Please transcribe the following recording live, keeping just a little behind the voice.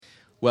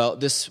Well,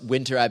 this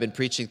winter I've been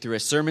preaching through a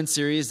sermon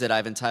series that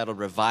I've entitled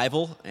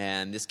Revival,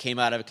 and this came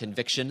out of a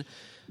conviction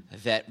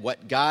that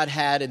what God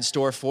had in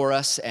store for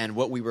us and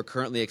what we were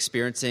currently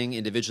experiencing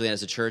individually and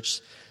as a church,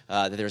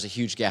 that there's a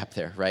huge gap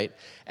there, right?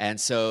 And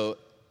so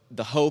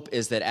the hope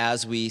is that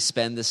as we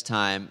spend this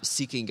time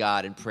seeking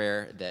God in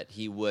prayer, that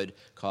He would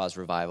cause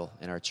revival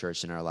in our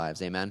church and our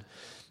lives, amen?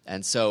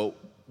 And so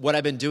what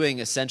I've been doing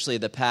essentially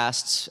the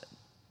past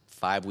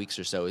 5 weeks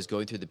or so is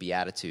going through the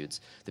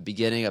Beatitudes, the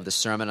beginning of the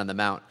Sermon on the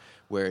Mount,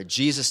 where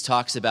Jesus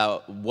talks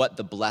about what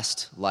the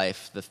blessed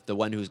life, the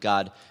one whose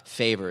God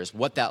favors,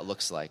 what that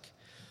looks like.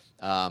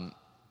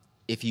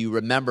 If you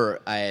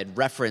remember, I had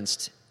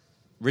referenced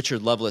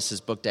Richard Lovelace's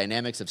book,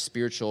 Dynamics of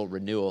Spiritual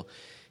Renewal.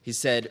 He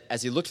said,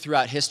 as he looked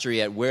throughout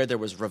history at where there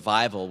was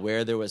revival,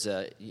 where there was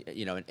an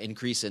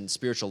increase in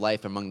spiritual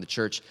life among the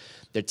church,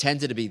 there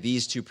tended to be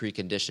these two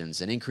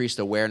preconditions: an increased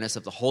awareness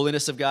of the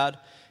holiness of God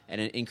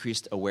and an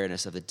increased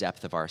awareness of the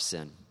depth of our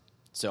sin.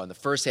 So on the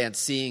first hand,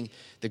 seeing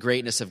the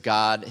greatness of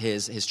God,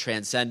 his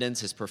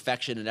transcendence, his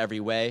perfection in every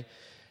way,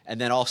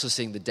 and then also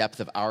seeing the depth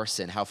of our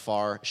sin, how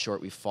far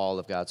short we fall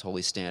of God's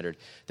holy standard.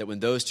 That when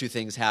those two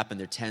things happen,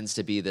 there tends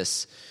to be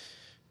this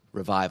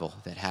revival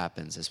that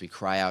happens as we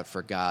cry out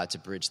for God to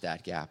bridge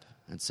that gap.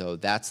 And so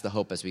that's the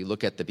hope as we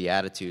look at the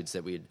Beatitudes,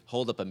 that we'd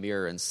hold up a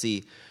mirror and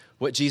see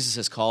what Jesus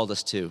has called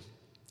us to,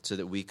 so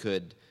that we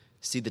could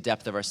see the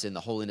depth of our sin,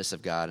 the holiness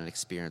of God, and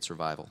experience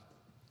revival.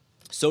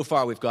 So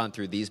far, we've gone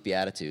through these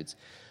Beatitudes.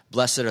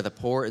 Blessed are the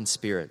poor in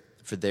spirit,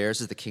 for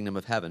theirs is the kingdom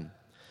of heaven.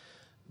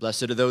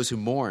 Blessed are those who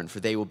mourn, for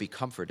they will be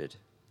comforted.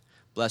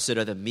 Blessed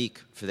are the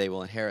meek, for they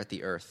will inherit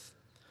the earth.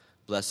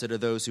 Blessed are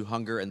those who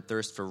hunger and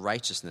thirst for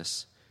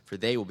righteousness, for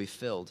they will be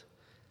filled.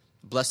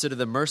 Blessed are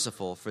the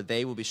merciful, for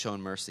they will be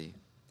shown mercy.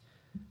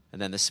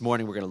 And then this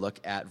morning, we're going to look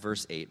at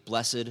verse 8.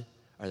 Blessed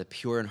are the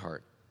pure in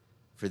heart,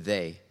 for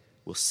they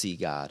will see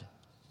God.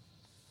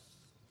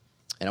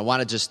 And I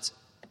want to just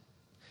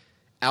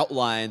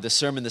outline the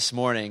sermon this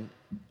morning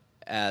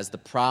as the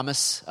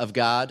promise of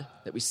God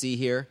that we see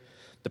here,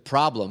 the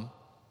problem,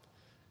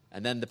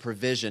 and then the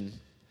provision,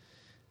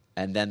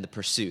 and then the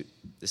pursuit.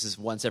 This is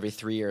once every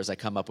 3 years I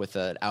come up with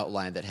an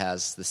outline that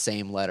has the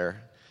same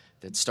letter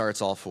that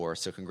starts all four,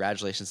 so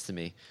congratulations to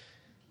me.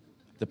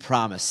 The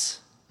promise.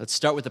 Let's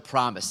start with the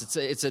promise.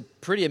 It's a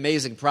pretty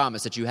amazing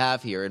promise that you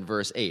have here in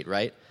verse 8,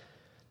 right?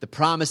 The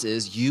promise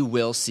is you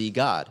will see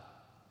God.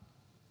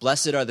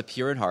 Blessed are the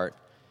pure in heart,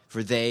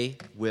 for they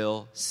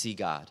will see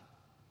God.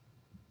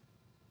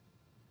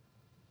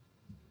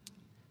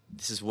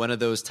 This is one of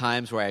those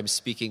times where I'm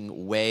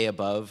speaking way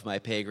above my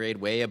pay grade,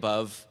 way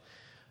above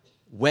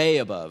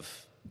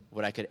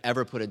what I could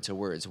ever put into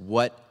words,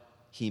 what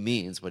he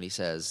means when he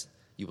says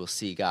you will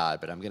see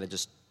God. But I'm going to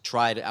just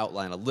try to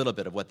outline a little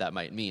bit of what that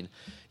might mean.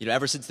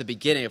 Ever since the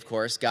beginning, of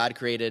course, God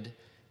created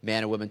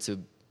man and woman to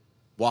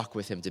walk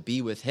with him, to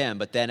be with him.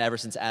 But then ever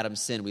since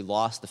Adam's sin, we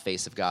lost the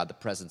face of God, the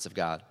presence of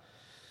God.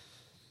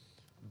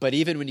 But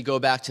even when you go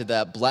back to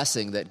that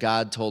blessing that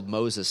God told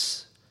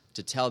Moses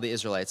to tell the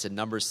Israelites in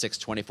Numbers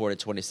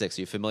 6:24-26,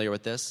 are you familiar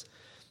with this?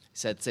 He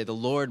said, say, the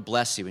Lord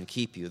bless you and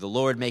keep you. The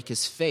Lord make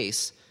his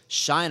face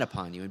shine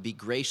upon you and be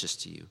gracious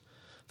to you.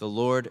 The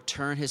Lord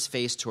turn his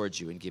face towards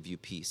you and give you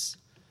peace.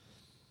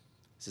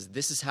 He says,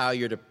 this is how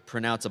you're to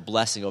pronounce a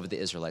blessing over the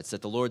Israelites,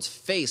 that the Lord's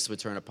face would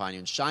turn upon you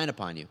and shine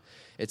upon you.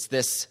 It's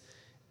this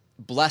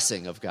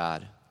blessing of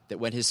God, that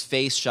when his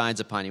face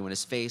shines upon you, when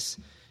his face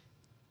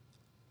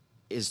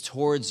is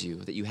towards you,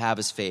 that you have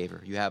his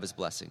favor, you have his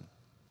blessing.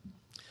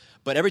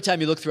 But every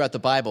time you look throughout the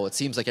Bible, it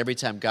seems like every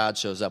time God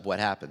shows up, what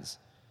happens?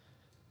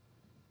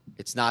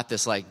 It's not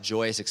this like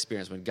joyous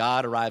experience. When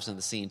God arrives on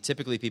the scene,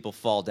 typically people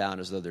fall down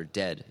as though they're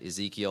dead.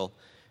 Ezekiel,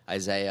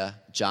 Isaiah,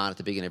 John at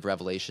the beginning of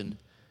Revelation.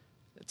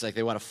 It's like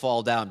they want to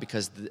fall down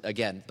because,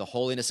 again, the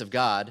holiness of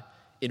God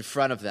in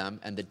front of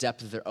them and the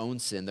depth of their own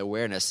sin, their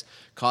awareness,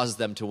 causes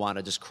them to want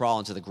to just crawl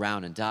into the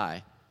ground and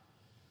die.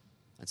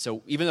 And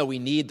so even though we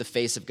need the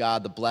face of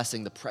God, the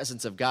blessing, the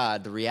presence of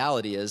God, the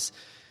reality is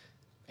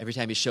every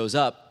time he shows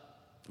up,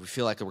 we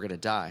feel like we're going to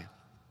die.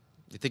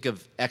 You think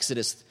of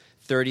Exodus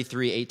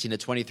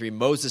 33:18-23.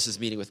 Moses is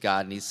meeting with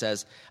God, and he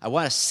says, I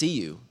want to see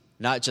you,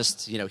 not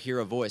just hear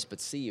a voice, but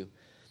see you.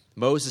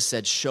 Moses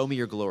said, show me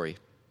your glory.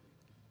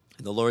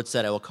 And the Lord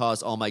said, I will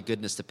cause all my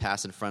goodness to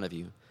pass in front of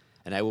you,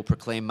 and I will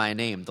proclaim my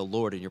name, the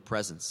Lord, in your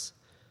presence.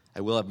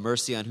 I will have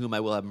mercy on whom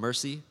I will have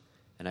mercy,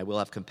 and I will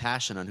have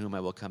compassion on whom I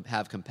will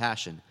have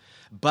compassion.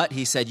 But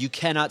he said, you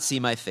cannot see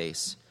my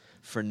face,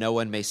 for no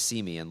one may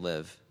see me and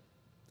live.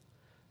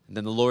 And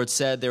then the Lord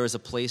said, there is a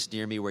place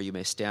near me where you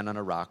may stand on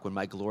a rock. When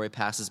my glory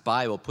passes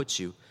by, I will put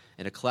you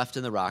in a cleft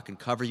in the rock and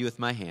cover you with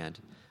my hand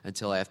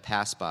until I have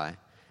passed by.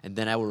 And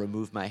then I will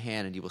remove my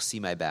hand and you will see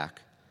my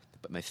back,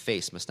 but my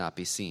face must not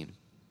be seen.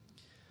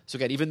 So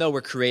again, even though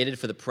we're created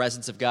for the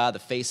presence of God, the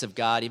face of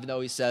God, even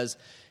though he says,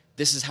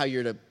 this is how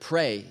you're to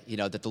pray,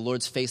 that the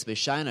Lord's face may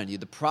shine on you.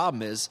 The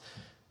problem is,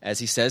 as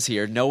he says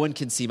here, no one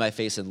can see my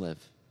face and live.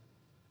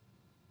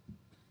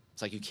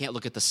 It's like you can't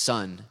look at the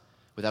sun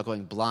without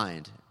going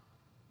blind.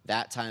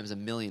 That times a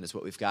million is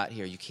what we've got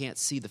here. You can't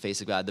see the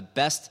face of God. The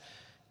best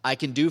I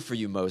can do for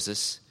you,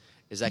 Moses,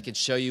 is I can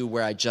show you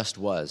where I just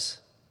was.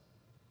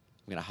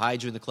 I'm going to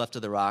hide you in the cleft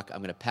of the rock.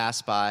 I'm going to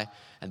pass by,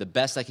 and the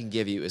best I can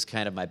give you is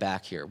kind of my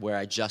back here, where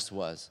I just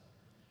was.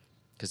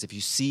 Because if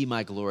you see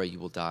my glory, you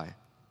will die.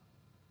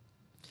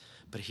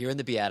 But here in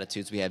the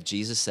Beatitudes, we have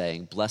Jesus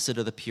saying, blessed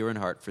are the pure in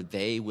heart, for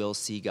they will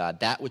see God.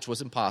 That which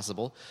was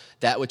impossible,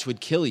 that which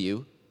would kill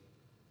you,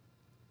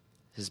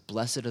 is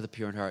blessed are the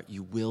pure in heart,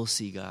 you will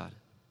see God.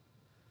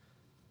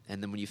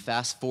 And then when you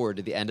fast forward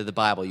to the end of the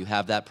Bible, you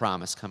have that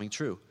promise coming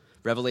true.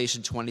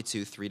 Revelation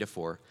 22,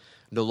 3-4.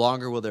 No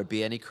longer will there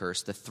be any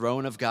curse. The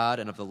throne of God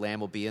and of the Lamb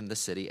will be in the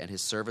city, and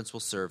his servants will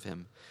serve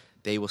him.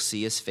 They will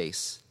see his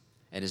face,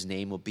 and his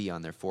name will be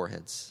on their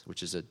foreheads,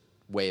 which is a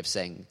way of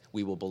saying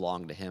we will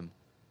belong to him.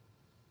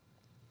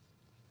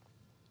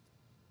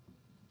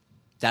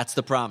 That's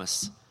the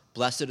promise.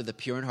 Blessed are the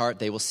pure in heart,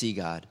 they will see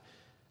God.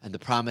 And the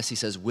promise, he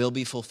says, will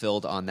be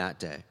fulfilled on that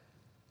day.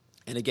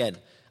 And again,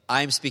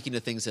 I'm speaking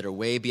to things that are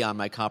way beyond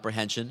my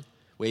comprehension,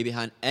 way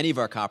behind any of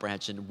our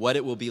comprehension, what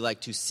it will be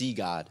like to see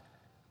God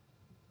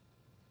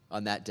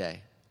on that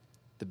day.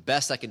 The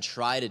best I can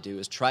try to do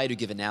is try to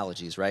give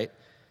analogies, right?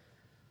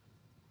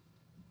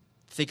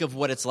 Think of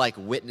what it's like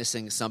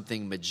witnessing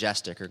something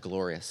majestic or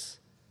glorious,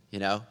 you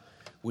know?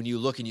 When you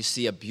look and you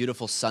see a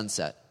beautiful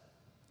sunset,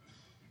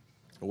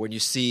 or when you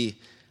see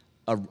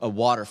a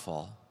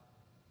waterfall.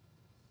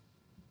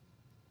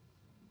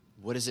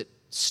 What does it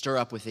stir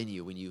up within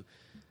you when you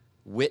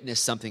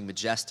witness something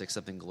majestic,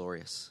 something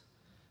glorious?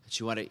 That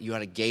you want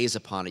to gaze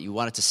upon it. You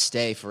want it to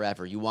stay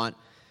forever. You want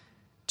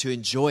to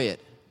enjoy it.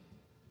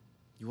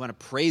 You want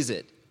to praise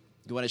it.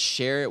 You want to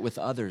share it with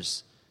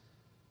others.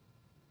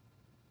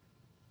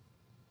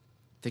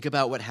 Think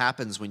about what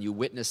happens when you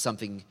witness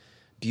something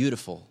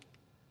beautiful.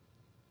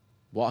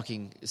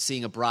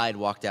 Seeing a bride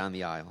walk down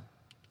the aisle.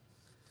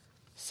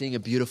 Seeing a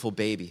beautiful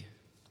baby.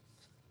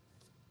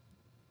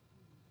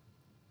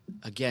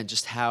 Again,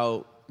 just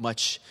how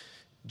much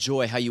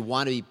joy, how you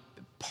want to be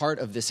part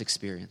of this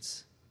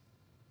experience.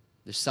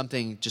 There's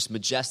something just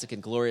majestic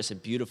and glorious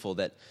and beautiful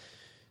that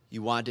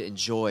you want to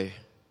enjoy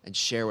and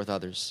share with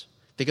others.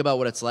 Think about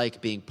what it's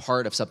like being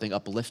part of something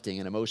uplifting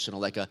and emotional,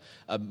 like a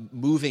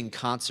moving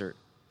concert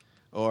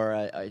or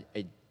a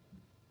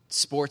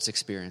sports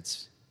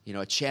experience,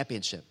 a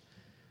championship.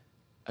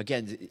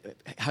 Again,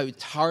 how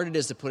hard it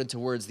is to put into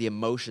words the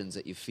emotions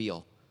that you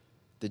feel,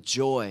 the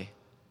joy,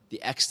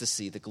 the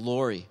ecstasy, the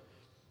glory,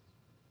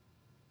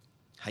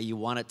 how you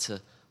want it to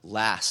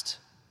last.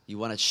 You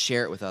want to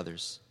share it with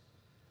others.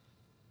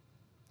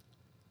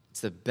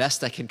 It's the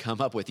best I can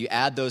come up with. You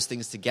add those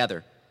things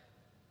together.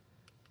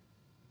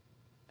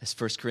 As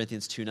 1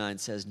 Corinthians 2:9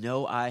 says,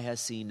 no eye has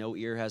seen, no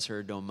ear has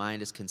heard, no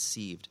mind has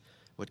conceived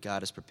what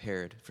God has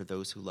prepared for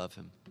those who love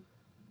him.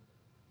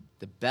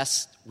 The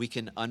best we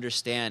can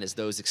understand is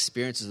those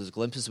experiences, those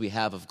glimpses we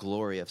have of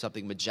glory, of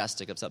something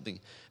majestic, of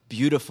something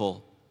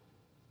beautiful,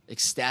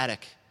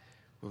 ecstatic,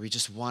 where we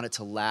just want it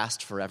to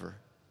last forever.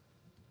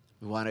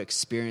 We want to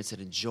experience it,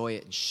 enjoy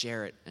it, and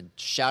share it, and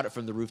shout it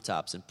from the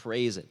rooftops, and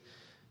praise it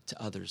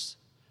to others.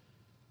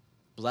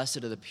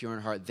 Blessed are the pure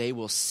in heart, they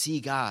will see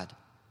God.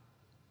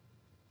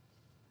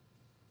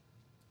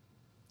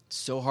 It's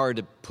so hard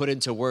to put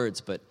into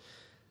words, but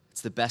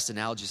it's the best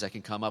analogies I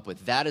can come up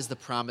with. That is the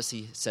promise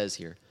he says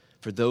here.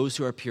 For those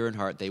who are pure in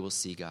heart, they will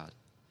see God.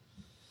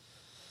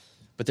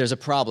 But there's a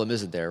problem,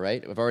 isn't there,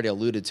 right? I've already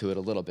alluded to it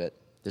a little bit.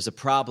 There's a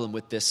problem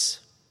with this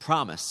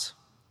promise.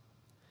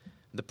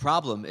 The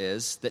problem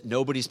is that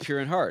nobody's pure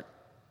in heart.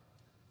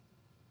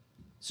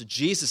 So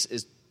Jesus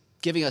is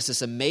giving us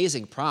this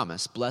amazing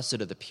promise,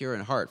 blessed are the pure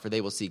in heart, for they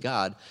will see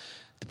God.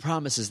 The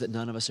promise is that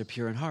none of us are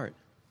pure in heart.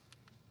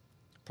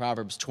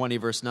 Proverbs 20,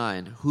 verse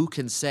 9, who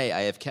can say,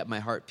 I have kept my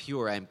heart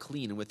pure, I am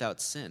clean and without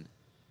sin?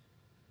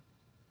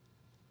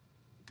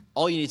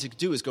 All you need to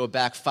do is go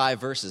back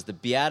 5 verses. The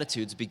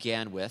Beatitudes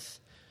began with,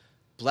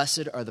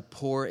 blessed are the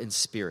poor in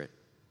spirit,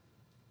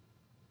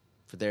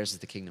 for theirs is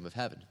the kingdom of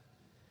heaven.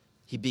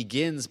 He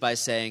begins by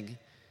saying,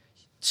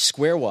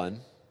 square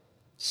one,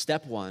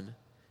 step one,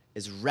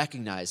 is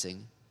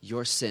recognizing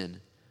your sin,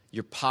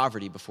 your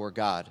poverty before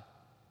God.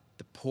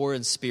 The poor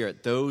in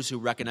spirit, those who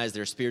recognize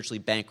they're spiritually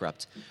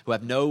bankrupt, who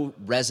have no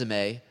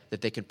resume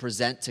that they can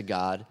present to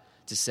God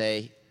to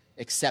say,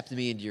 accept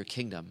me into your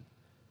kingdom.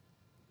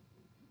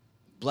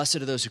 Blessed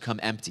are those who come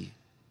empty,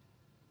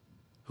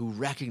 who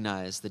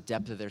recognize the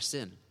depth of their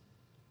sin.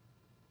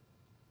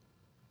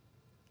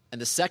 And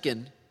the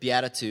second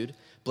beatitude,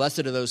 blessed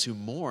are those who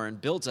mourn,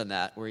 builds on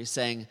that, where he's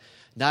saying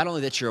not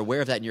only that you're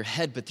aware of that in your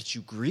head, but that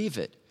you grieve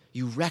it.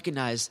 You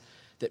recognize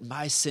that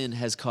my sin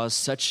has caused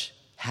such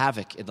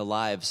havoc in the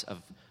lives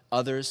of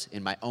others,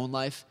 in my own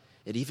life.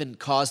 It even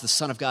caused the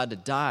Son of God to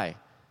die.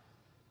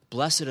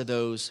 Blessed are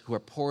those who are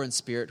poor in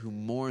spirit, who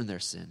mourn their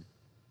sin,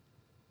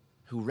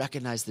 who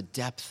recognize the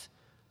depth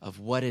of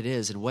what it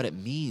is and what it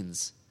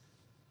means.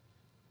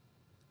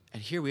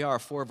 And here we are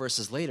 4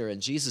 verses later,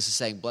 and Jesus is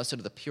saying, blessed are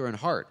the pure in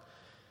heart.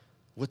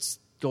 What's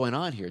going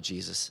on here,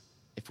 Jesus?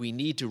 If we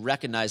need to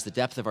recognize the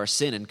depth of our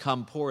sin and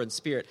come poor in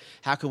spirit,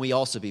 how can we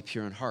also be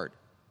pure in heart?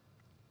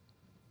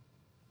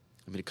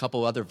 A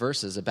couple other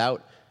verses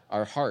about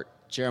our heart.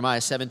 Jeremiah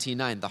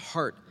 17:9, the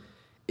heart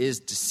is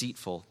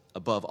deceitful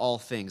above all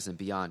things and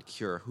beyond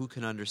cure. Who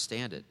can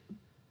understand it?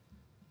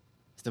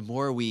 The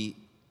more we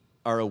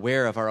are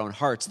aware of our own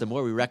hearts, the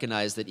more we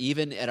recognize that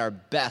even at our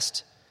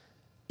best,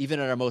 even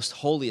at our most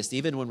holiest,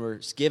 even when we're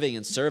giving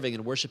and serving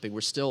and worshiping,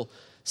 we're still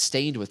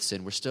stained with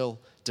sin. We're still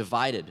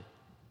divided.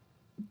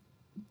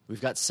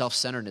 We've got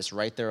self-centeredness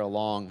right there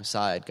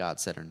alongside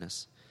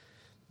God-centeredness.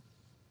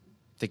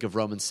 Think of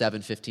Romans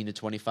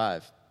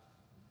 7:15-25.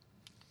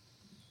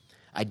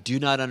 I do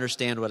not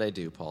understand what I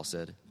do, Paul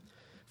said.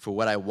 For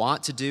what I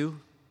want to do,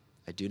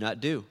 I do not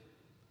do.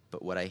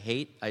 But what I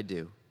hate, I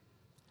do.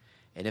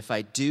 And if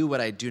I do what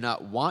I do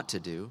not want to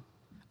do,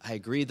 I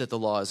agree that the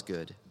law is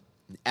good.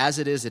 And as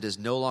it is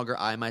no longer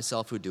I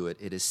myself who do it.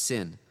 It is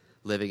sin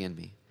living in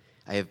me.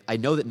 I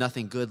know that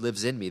nothing good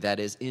lives in me, that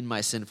is, in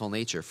my sinful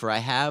nature. For I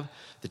have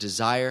the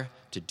desire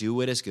to do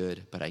what is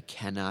good, but I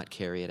cannot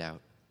carry it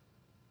out.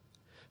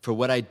 For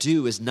what I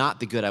do is not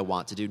the good I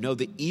want to do. No,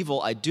 the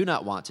evil I do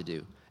not want to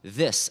do.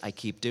 This I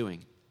keep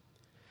doing.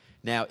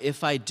 Now,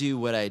 if I do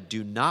what I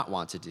do not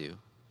want to do,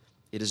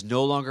 it is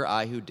no longer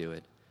I who do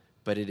it,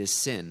 but it is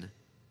sin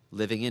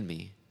living in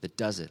me that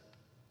does it.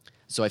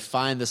 So I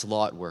find this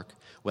law at work.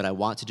 When I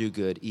want to do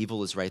good,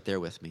 evil is right there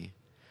with me.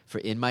 For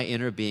in my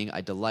inner being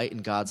I delight in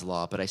God's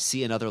law, but I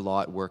see another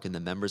law at work in the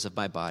members of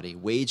my body,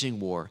 waging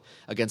war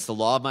against the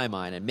law of my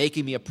mind and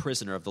making me a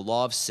prisoner of the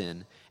law of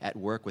sin at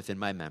work within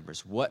my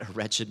members. What a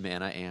wretched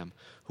man I am.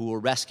 Who will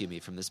rescue me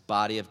from this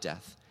body of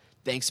death?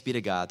 Thanks be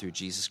to God through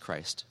Jesus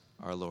Christ,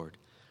 our Lord.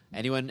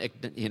 Anyone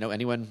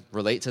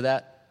relate to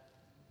that?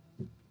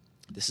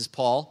 This is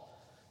Paul,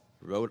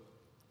 who wrote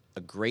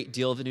a great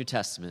deal of the New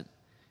Testament,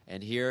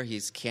 and here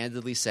he's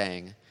candidly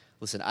saying,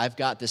 listen, I've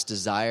got this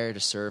desire to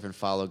serve and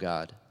follow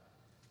God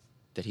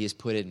that he has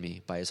put in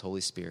me by his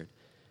Holy Spirit.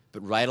 But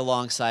right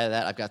alongside of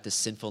that, I've got this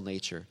sinful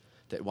nature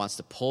that wants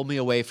to pull me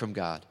away from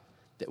God,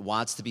 that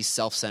wants to be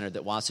self-centered,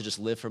 that wants to just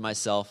live for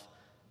myself,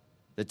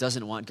 that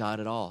doesn't want God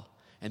at all.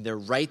 And they're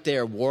right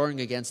there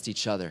warring against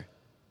each other.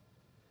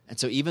 And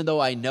so even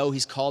though I know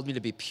he's called me to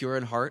be pure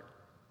in heart,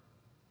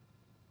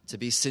 to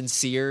be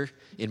sincere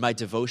in my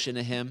devotion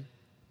to him,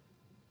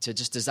 to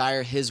just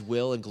desire his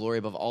will and glory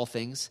above all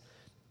things,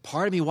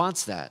 part of me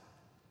wants that.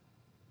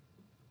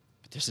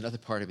 But there's another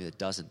part of me that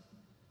doesn't.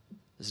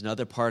 There's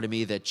another part of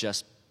me that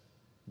just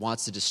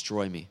wants to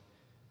destroy me,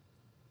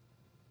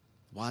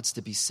 wants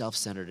to be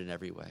self-centered in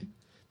every way.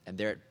 And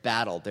they're at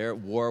battle. They're at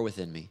war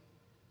within me.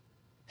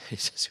 He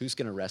says, who's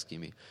going to rescue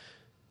me?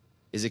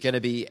 Is it going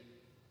to be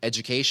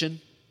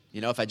education?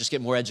 If I just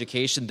get more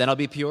education, then I'll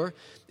be pure?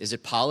 Is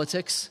it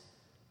politics?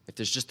 If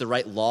there's just the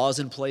right laws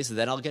in place,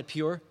 then I'll get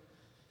pure?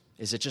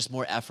 Is it just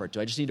more effort?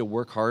 Do I just need to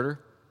work harder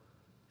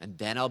and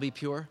then I'll be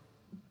pure?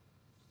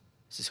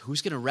 He says,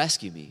 who's going to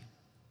rescue me?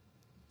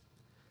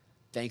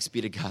 Thanks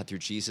be to God through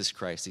Jesus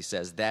Christ. He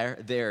says,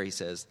 there, he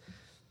says,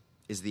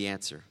 is the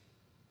answer.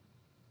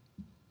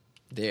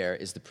 There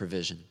is the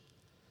provision.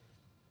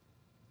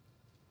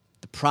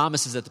 The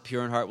promise is that the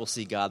pure in heart will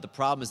see God. The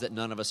problem is that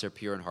none of us are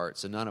pure in heart,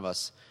 so none of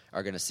us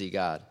are going to see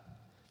God.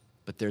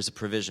 But there's a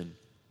provision.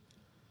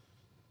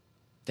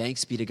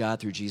 Thanks be to God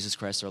through Jesus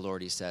Christ our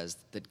Lord, he says,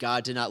 that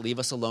God did not leave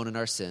us alone in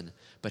our sin,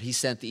 but he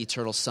sent the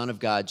eternal Son of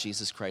God,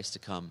 Jesus Christ, to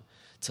come,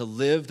 to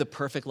live the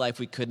perfect life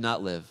we could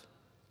not live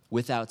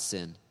without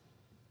sin.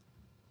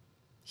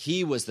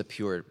 He was the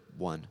pure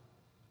one,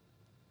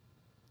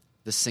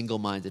 the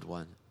single-minded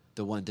one,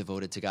 the one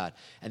devoted to God.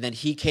 And then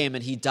he came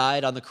and he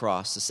died on the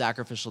cross, the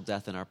sacrificial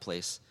death in our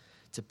place,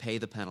 to pay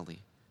the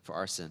penalty for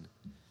our sin.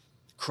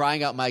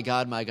 Crying out, my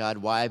God,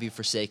 why have you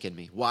forsaken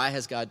me? Why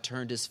has God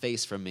turned his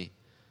face from me?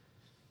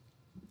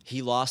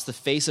 He lost the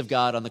face of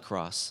God on the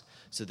cross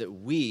so that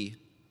we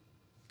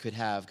could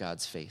have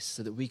God's face,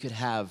 so that we could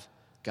have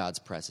God's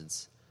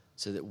presence,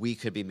 so that we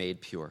could be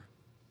made pure.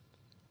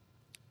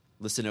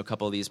 Listen to a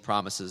couple of these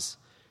promises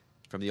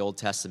from the Old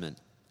Testament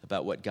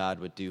about what God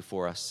would do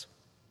for us.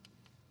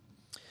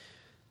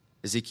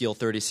 Ezekiel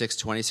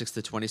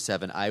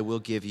 36:26-27, I will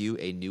give you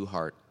a new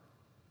heart,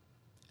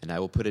 and I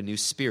will put a new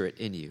spirit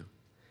in you.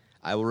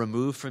 I will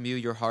remove from you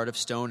your heart of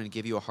stone and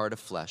give you a heart of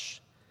flesh,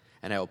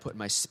 and I will put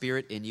my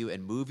spirit in you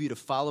and move you to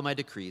follow my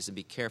decrees and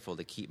be careful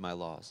to keep my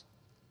laws.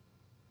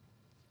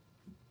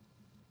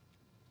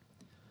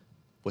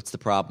 What's the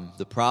problem?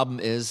 The problem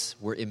is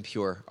we're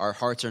impure. Our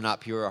hearts are not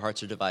pure. Our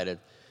hearts are divided.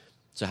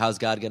 So how's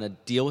God going to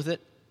deal with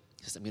it?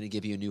 He says, I'm going to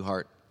give you a new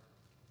heart.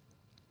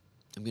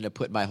 I'm going to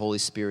put my Holy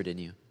Spirit in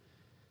you.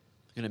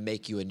 I'm going to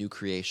make you a new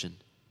creation.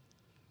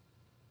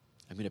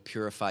 I'm going to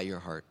purify your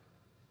heart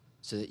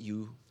so that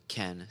you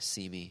can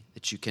see me,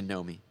 that you can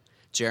know me.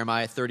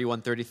 Jeremiah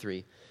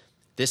 31:33.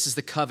 This is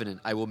the covenant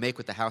I will make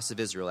with the house of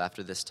Israel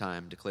after this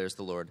time, declares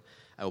the Lord.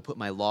 I will put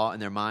my law in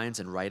their minds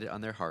and write it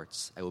on their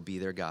hearts. I will be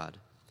their God,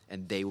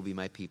 and they will be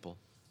my people.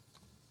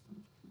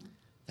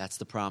 That's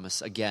the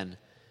promise. Again,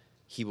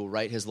 he will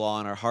write his law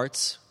on our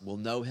hearts. We'll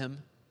know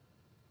him.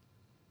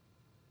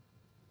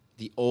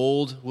 The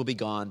old will be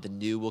gone. The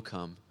new will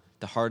come.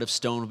 The heart of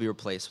stone will be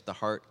replaced with the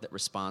heart that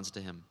responds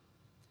to him.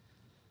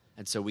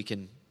 And so we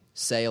can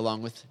say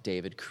along with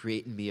David,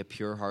 create in me a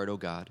pure heart, O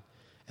God,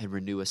 and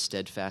renew a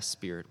steadfast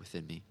spirit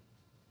within me.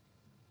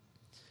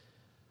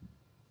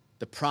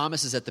 The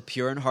promise is that the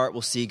pure in heart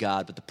will see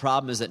God, but the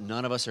problem is that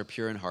none of us are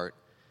pure in heart.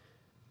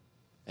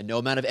 And no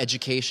amount of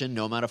education,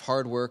 no amount of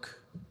hard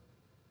work,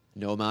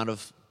 no amount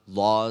of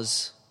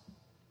laws,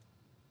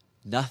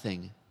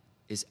 nothing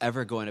is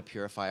ever going to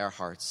purify our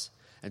hearts.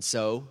 And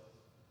so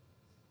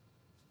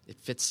it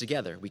fits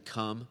together. We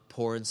come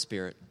poor in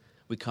spirit.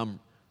 We come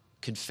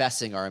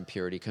confessing our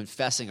impurity,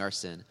 confessing our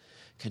sin,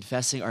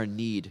 confessing our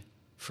need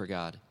for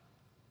God.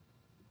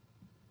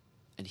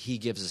 And he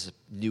gives us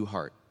a new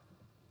heart,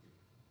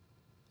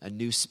 a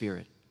new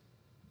spirit.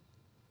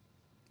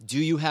 Do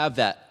you have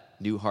that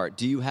new heart?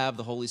 Do you have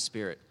the Holy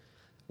Spirit?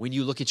 When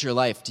you look at your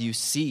life, do you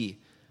see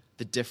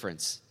the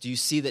difference? Do you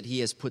see that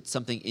he has put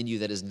something in you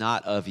that is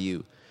not of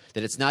you?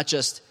 That it's not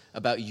just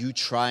about you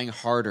trying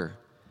harder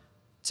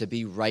to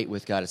be right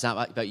with God. It's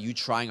not about you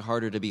trying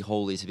harder to be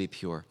holy, to be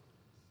pure.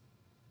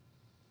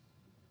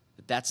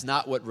 That's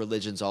not what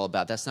religion's all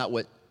about. That's not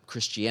what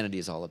Christianity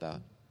is all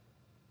about.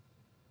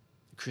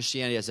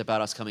 Christianity is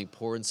about us coming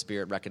poor in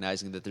spirit,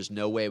 recognizing that there's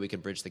no way we can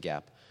bridge the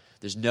gap.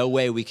 There's no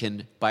way we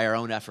can, by our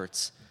own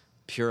efforts,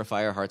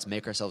 purify our hearts,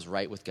 make ourselves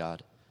right with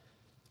God.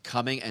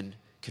 Coming and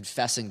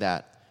confessing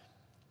that.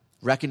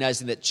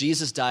 Recognizing that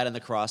Jesus died on the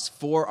cross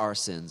for our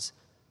sins,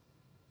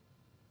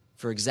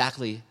 for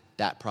exactly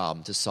that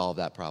problem, to solve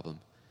that problem.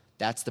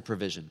 That's the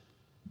provision.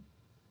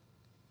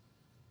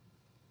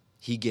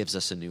 He gives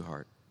us a new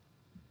heart.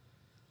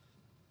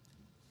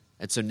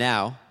 And so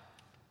now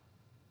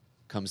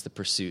comes the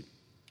pursuit.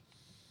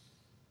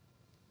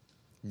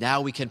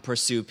 Now we can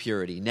pursue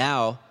purity.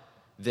 Now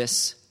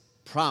this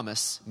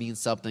promise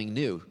means something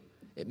new.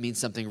 It means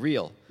something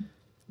real.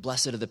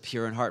 Blessed are the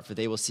pure in heart, for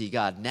they will see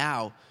God.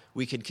 Now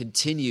we can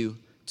continue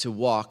to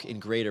walk in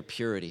greater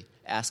purity,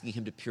 asking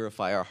him to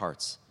purify our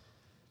hearts.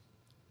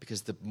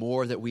 Because the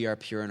more that we are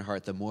pure in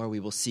heart, the more we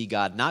will see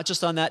God, not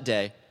just on that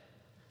day,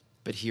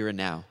 but here and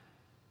now.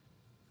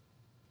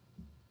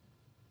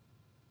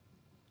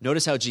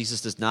 Notice how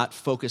Jesus does not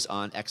focus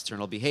on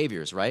external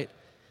behaviors, right?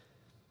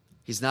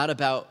 He's not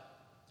about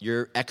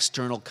your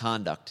external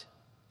conduct,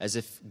 as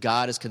if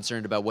God is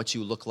concerned about what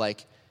you look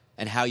like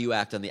and how you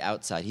act on the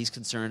outside. He's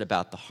concerned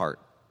about the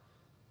heart,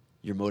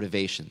 your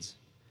motivations,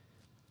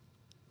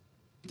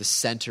 the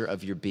center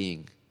of your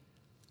being,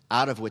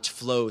 out of which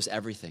flows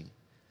everything.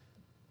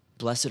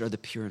 Blessed are the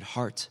pure in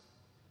heart.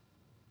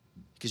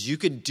 Because you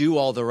can do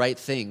all the right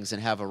things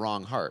and have a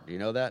wrong heart. Do you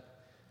know that?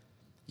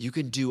 You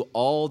can do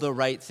all the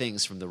right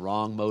things from the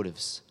wrong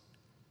motives.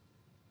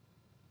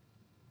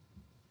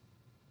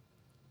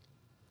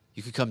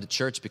 You could come to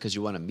church because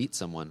you want to meet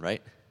someone,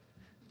 right?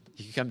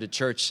 You could come to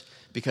church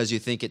because you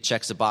think it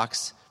checks a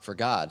box for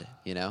God,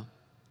 you know?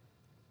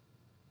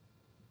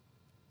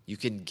 You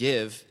can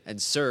give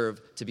and serve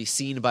to be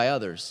seen by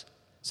others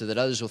so that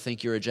others will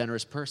think you're a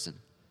generous person.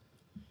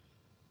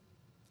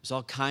 There's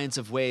all kinds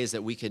of ways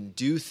that we can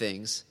do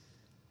things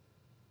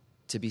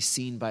to be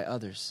seen by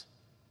others.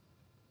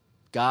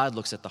 God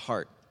looks at the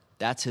heart.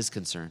 That's his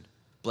concern.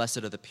 Blessed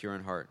are the pure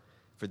in heart,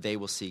 for they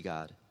will see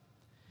God.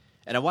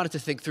 And I wanted to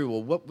think through,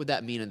 well, what would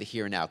that mean in the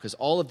here and now? Because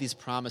all of these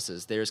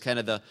promises, there's kind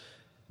of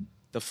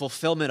the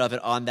fulfillment of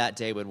it on that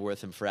day when we're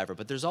with him forever.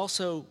 But there's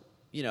also,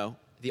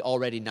 the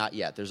already not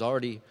yet. There's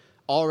already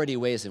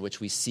ways in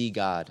which we see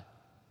God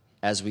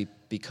as we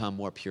become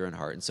more pure in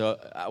heart. And so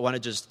I want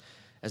to just,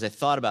 as I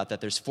thought about that,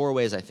 there's 4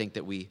 ways I think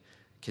that we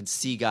can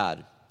see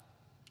God.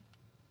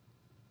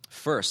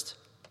 First,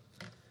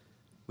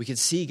 we can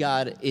see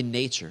God in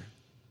nature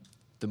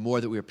the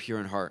more that we are pure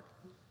in heart.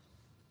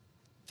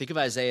 Think of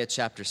Isaiah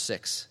chapter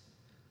 6.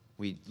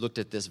 We looked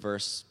at this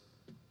verse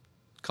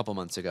a couple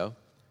months ago.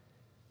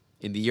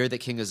 In the year that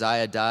King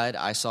Uzziah died,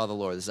 I saw the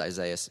Lord. This is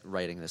Isaiah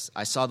writing this.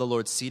 I saw the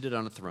Lord seated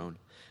on a throne,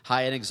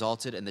 high and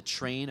exalted, and the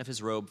train of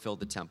his robe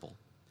filled the temple.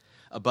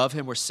 Above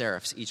him were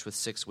seraphs, each with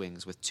 6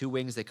 wings. With 2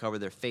 wings they covered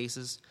their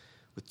faces,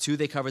 with 2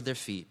 they covered their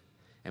feet,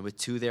 and with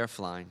 2 they are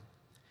flying.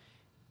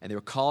 And they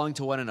were calling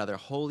to one another,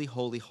 Holy,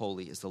 holy,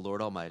 holy is the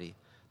Lord Almighty.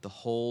 The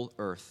whole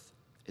earth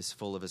is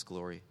full of his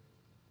glory.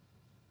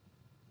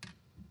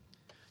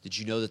 Did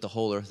you know that the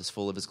whole earth is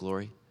full of his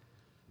glory?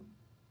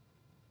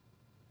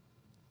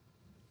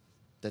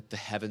 That the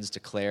heavens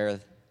declare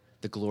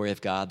the glory of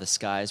God, the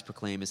skies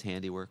proclaim his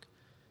handiwork.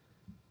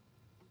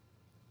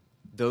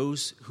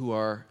 Those who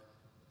are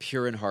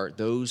pure in heart,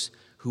 those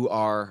who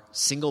are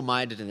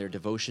single-minded in their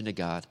devotion to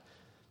God,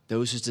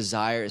 those whose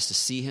desire is to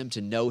see him, to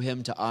know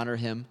him, to honor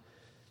him,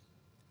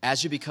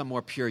 as you become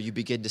more pure, you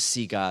begin to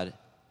see God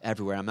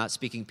everywhere. I'm not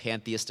speaking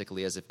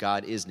pantheistically as if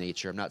God is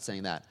nature. I'm not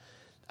saying that.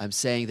 I'm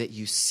saying that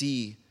you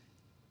see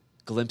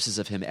glimpses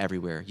of him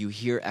everywhere. You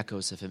hear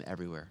echoes of him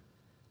everywhere.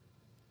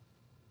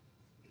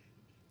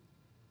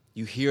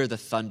 You hear the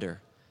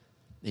thunder,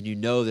 and you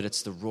know that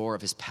it's the roar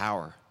of his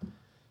power.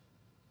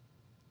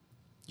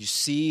 You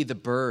see the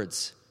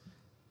birds,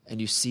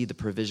 and you see the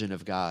provision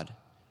of God,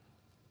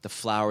 the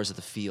flowers of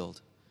the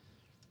field.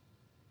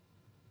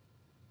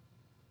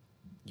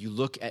 You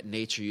look at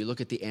nature, you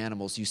look at the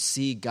animals, you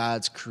see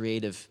God's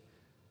creative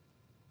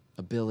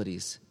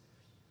abilities.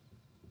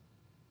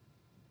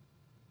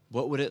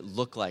 What would it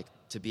look like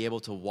to be able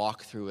to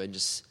walk through and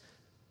just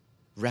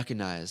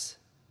recognize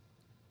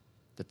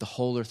that the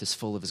whole earth is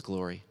full of his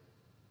glory?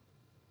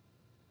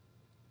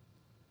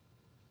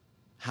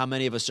 How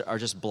many of us are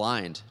just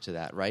blind to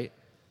that, right?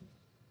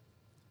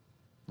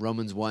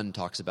 Romans 1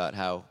 talks about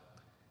how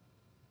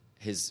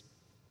his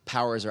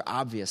powers are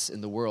obvious in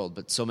the world,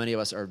 but so many of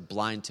us are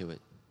blind to it,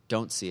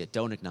 don't see it,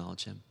 don't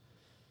acknowledge him.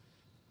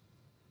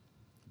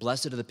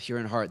 Blessed are the pure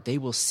in heart. They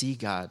will see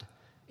God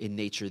in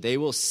nature. They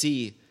will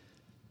see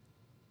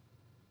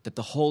that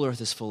the whole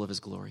earth is full of his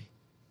glory.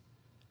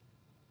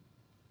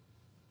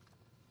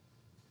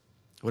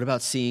 What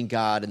about seeing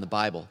God in the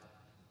Bible?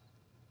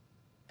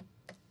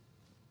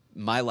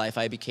 In my life,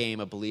 I became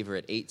a believer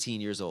at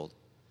 18 years old.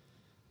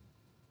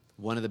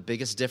 One of the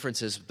biggest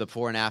differences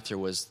before and after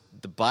was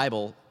the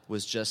Bible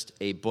was just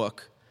a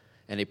book,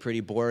 and a pretty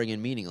boring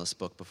and meaningless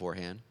book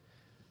beforehand.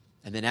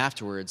 And then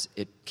afterwards,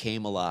 it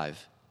came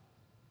alive.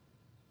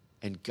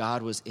 And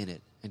God was in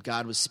it, and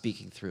God was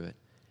speaking through it.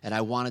 And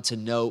I wanted to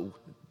know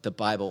the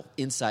Bible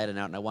inside and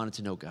out, and I wanted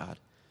to know God.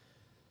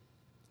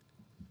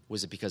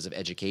 Was it because of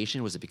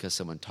education? Was it because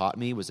someone taught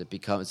me?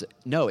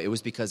 No, it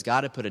was because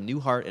God had put a new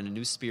heart and a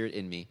new spirit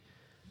in me.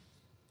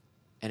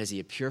 And as he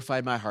had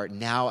purified my heart,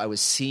 now I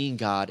was seeing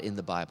God in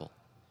the Bible.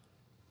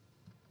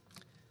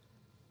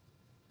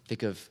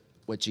 Think of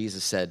what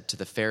Jesus said to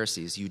the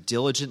Pharisees. You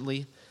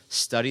diligently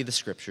study the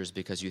scriptures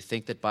because you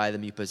think that by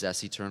them you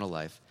possess eternal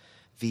life.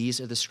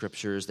 These are the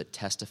scriptures that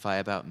testify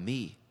about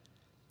me,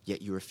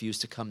 yet you refuse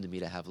to come to me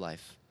to have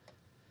life.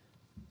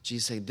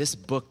 Jesus saying, this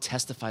book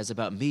testifies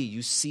about me.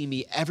 You see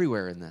me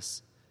everywhere in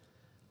this.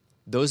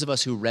 Those of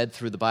us who read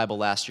through the Bible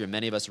last year,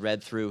 many of us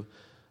read through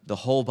the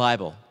whole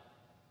Bible.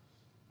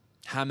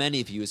 How many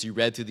of you, as you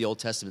read through the Old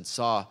Testament,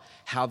 saw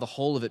how the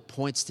whole of it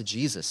points to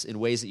Jesus in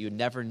ways that you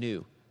never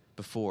knew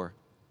before?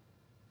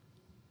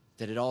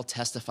 That it all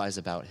testifies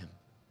about him.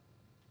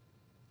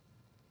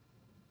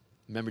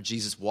 Remember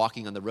Jesus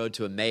walking on the road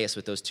to Emmaus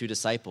with those two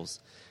disciples.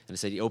 And it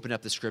said he opened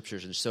up the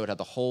scriptures and showed how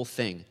the whole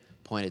thing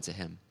pointed to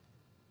him.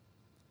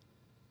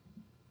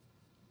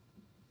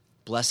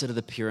 Blessed are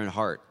the pure in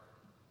heart.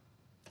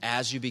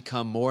 As you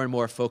become more and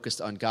more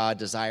focused on God,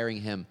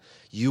 desiring him,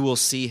 you will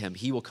see him.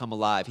 He will come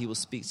alive. He will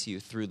speak to you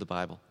through the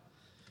Bible.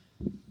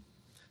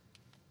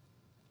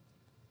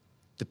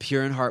 The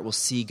pure in heart will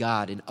see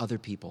God in other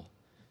people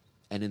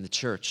and in the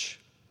church.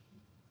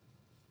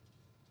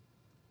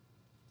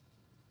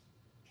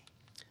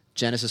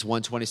 Genesis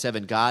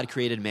 1:27, God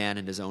created man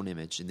in his own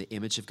image. In the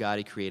image of God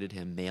he created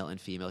him, male and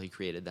female he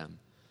created them.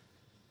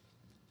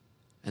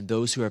 And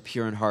those who are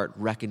pure in heart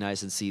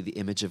recognize and see the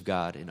image of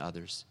God in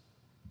others.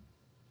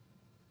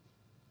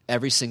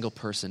 Every single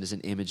person is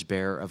an image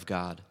bearer of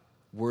God,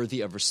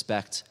 worthy of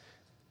respect,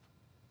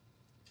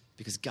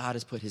 because God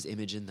has put his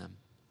image in them.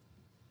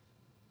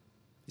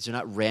 These are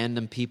not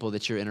random people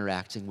that you're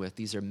interacting with.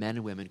 These are men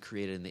and women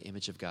created in the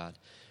image of God.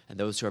 And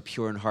those who are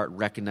pure in heart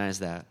recognize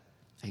that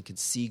and can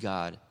see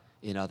God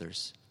in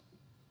others.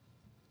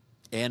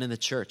 And in the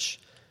church.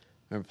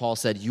 Remember, Paul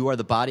said, you are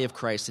the body of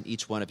Christ, and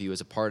each one of you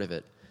is a part of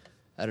it.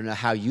 I don't know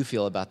how you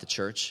feel about the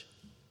church,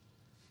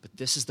 but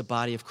this is the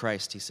body of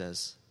Christ, he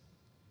says.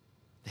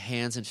 The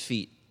hands and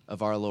feet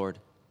of our Lord.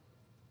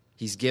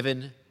 He's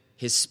given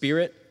his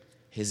spirit,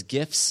 his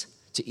gifts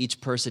to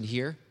each person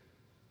here.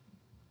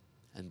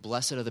 And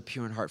blessed are the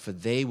pure in heart, for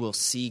they will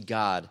see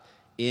God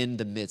in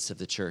the midst of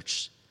the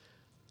church.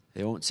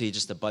 They won't see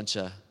just a bunch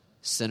of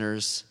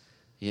sinners,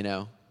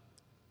 They'll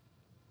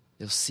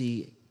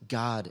see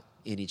God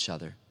in each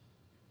other.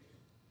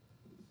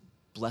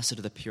 Blessed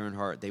are the pure in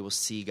heart. They will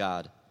see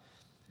God.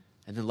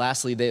 And then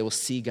lastly, they will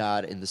see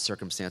God in the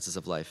circumstances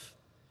of life.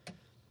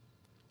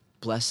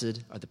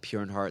 Blessed are the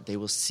pure in heart. They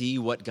will see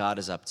what God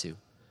is up to.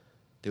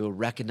 They will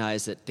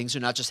recognize that things are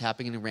not just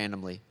happening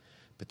randomly,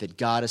 but that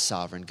God is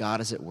sovereign.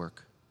 God is at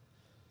work.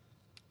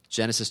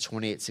 Genesis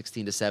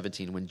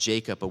 28:16-17, when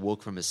Jacob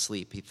awoke from his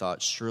sleep, he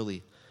thought,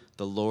 surely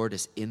the Lord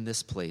is in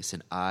this place,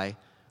 and I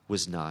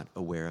was not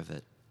aware of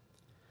it.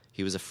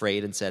 He was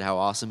afraid and said, how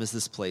awesome is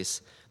this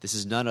place? This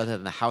is none other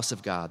than the house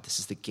of God. This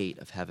is the gate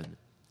of heaven.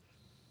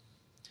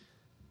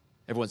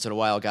 Every once in a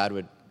while, God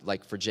would,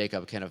 like for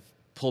Jacob, kind of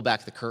pull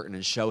back the curtain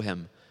and show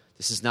him,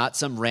 this is not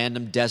some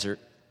random desert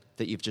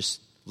that you've just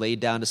laid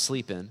down to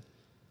sleep in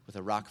with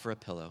a rock for a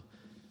pillow.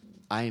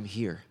 I am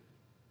here.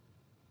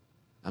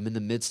 I'm in the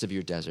midst of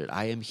your desert.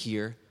 I am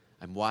here.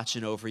 I'm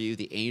watching over you.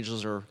 The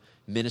angels are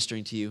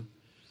ministering to you.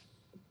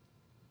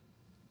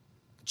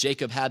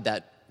 Jacob had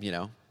that,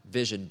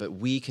 vision, but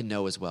we can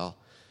know as well.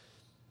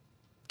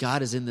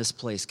 God is in this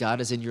place. God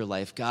is in your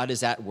life. God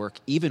is at work,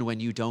 even when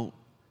you don't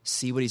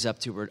see what he's up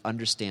to or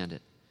understand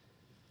it.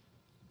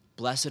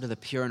 Blessed are the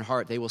pure in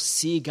heart. They will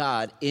see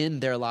God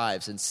in their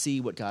lives and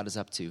see what God is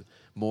up to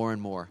more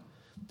and more.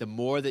 The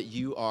more that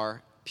you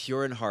are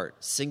pure in heart,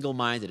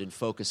 single-minded in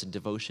focus and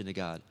devotion to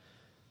God,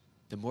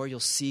 the more you'll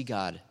see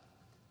God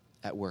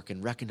at work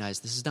and recognize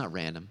this is not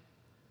random.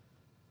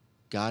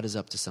 God is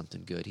up to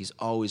something good. He's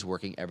always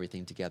working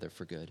everything together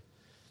for good.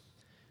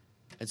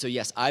 And so,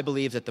 yes, I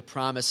believe that the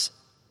promise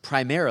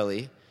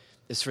primarily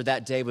is for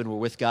that day when we're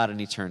with God in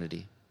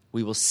eternity.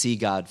 We will see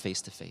God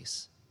face to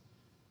face.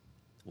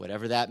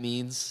 Whatever that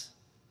means,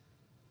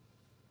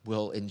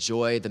 we'll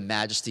enjoy the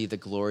majesty, the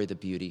glory, the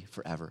beauty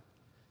forever.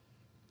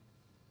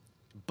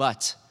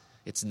 But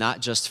it's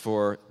not just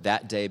for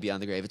that day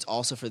beyond the grave. It's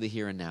also for the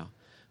here and now.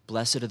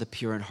 Blessed are the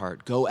pure in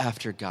heart. Go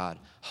after God.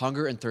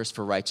 Hunger and thirst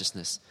for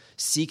righteousness.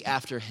 Seek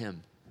after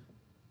him.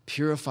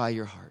 Purify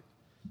your heart.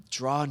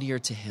 Draw near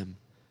to him.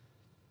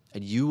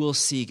 And you will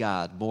see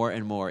God more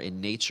and more in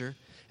nature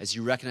as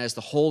you recognize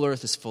the whole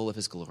earth is full of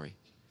his glory.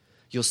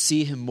 You'll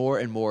see him more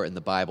and more in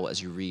the Bible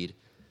as you read,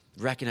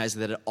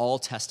 recognizing that it all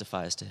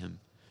testifies to him.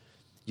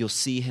 You'll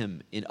see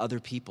him in other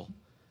people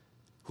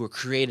who are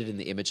created in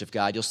the image of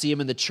God. You'll see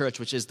him in the church,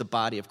 which is the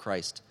body of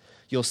Christ.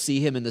 You'll see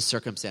him in the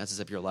circumstances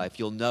of your life.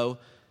 You'll know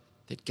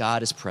that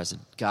God is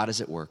present. God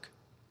is at work.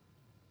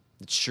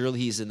 And surely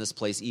he's in this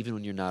place even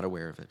when you're not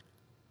aware of it.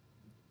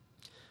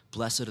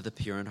 Blessed are the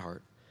pure in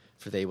heart,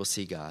 for they will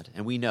see God.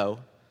 And we know,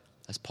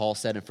 as Paul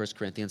said in 1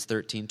 Corinthians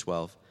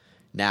 13:12,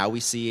 now we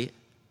see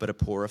but a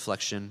poor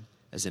reflection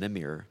as in a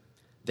mirror.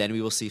 Then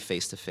we will see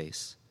face to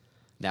face.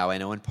 Now I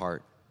know in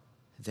part,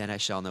 then I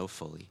shall know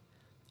fully,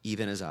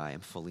 even as I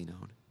am fully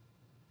known.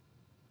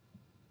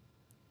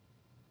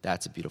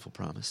 That's a beautiful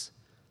promise.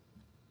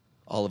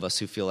 All of us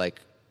who feel like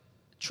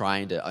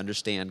trying to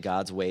understand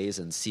God's ways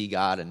and see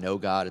God and know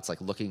God, it's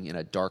like looking in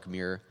a dark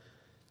mirror.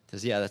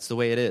 Says, yeah, that's the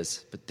way it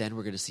is. But then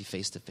we're going to see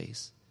face to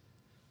face.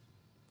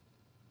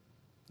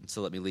 And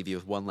so let me leave you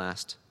with one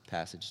last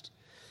passage.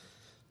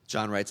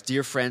 John writes,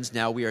 dear friends,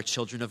 now we are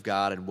children of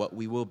God, and what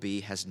we will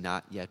be has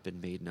not yet been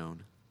made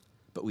known.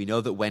 But we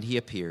know that when he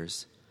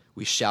appears,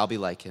 we shall be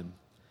like him,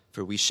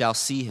 for we shall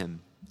see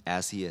him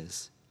as he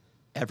is.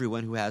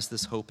 Everyone who has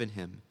this hope in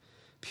him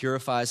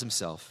purifies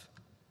himself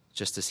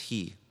just as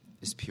he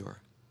is pure.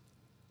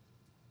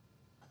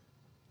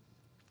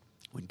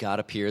 When God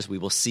appears, we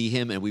will see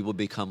him and we will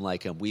become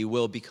like him. We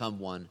will become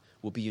one.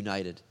 We'll be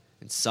united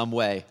in some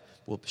way.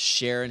 We'll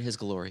share in his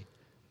glory,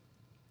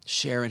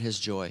 share in his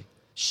joy,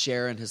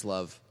 share in his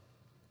love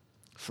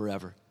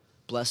forever.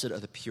 Blessed are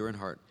the pure in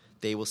heart.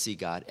 They will see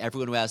God.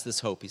 Everyone who has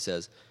this hope, he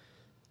says,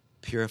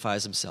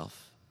 purifies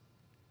himself,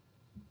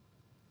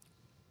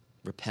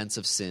 repents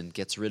of sin,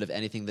 gets rid of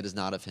anything that is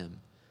not of him,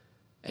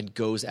 and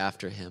goes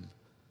after him,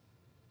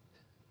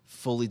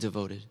 fully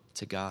devoted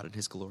to God and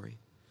his glory.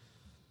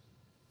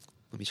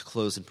 Let me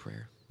close in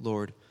prayer.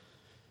 Lord,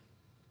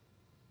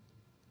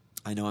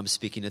 I know I'm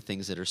speaking to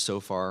things that are so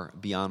far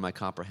beyond my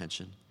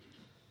comprehension,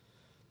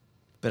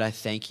 but I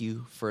thank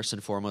you first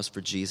and foremost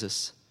for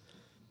Jesus,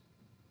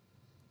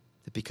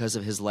 that because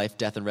of his life,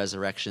 death, and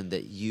resurrection,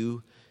 that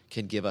you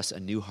can give us a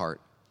new heart,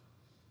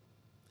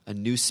 a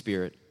new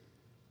spirit,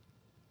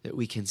 that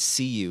we can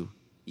see you.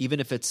 Even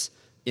if it's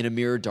in a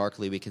mirror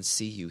darkly, we can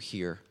see you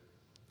here.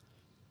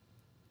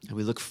 And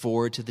we look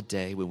forward to the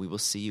day when we will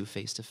see you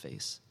face to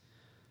face.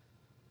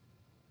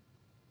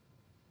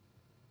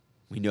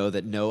 We know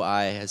that no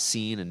eye has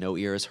seen and no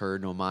ear has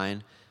heard, no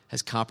mind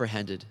has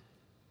comprehended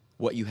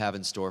what you have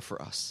in store for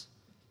us.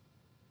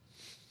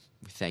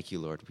 We thank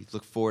you, Lord. We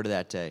look forward to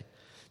that day.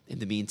 In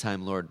the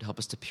meantime, Lord, help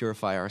us to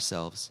purify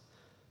ourselves,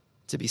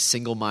 to be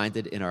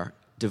single-minded in our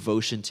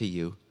devotion to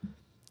you,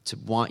 to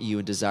want you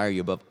and desire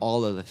you above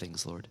all other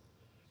things, Lord,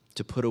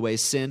 to put away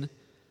sin,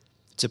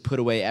 to put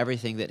away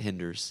everything that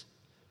hinders,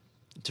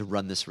 and to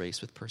run this race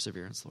with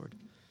perseverance, Lord.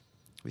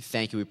 We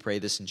thank you. We pray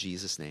this in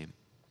Jesus' name.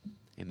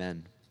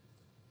 Amen.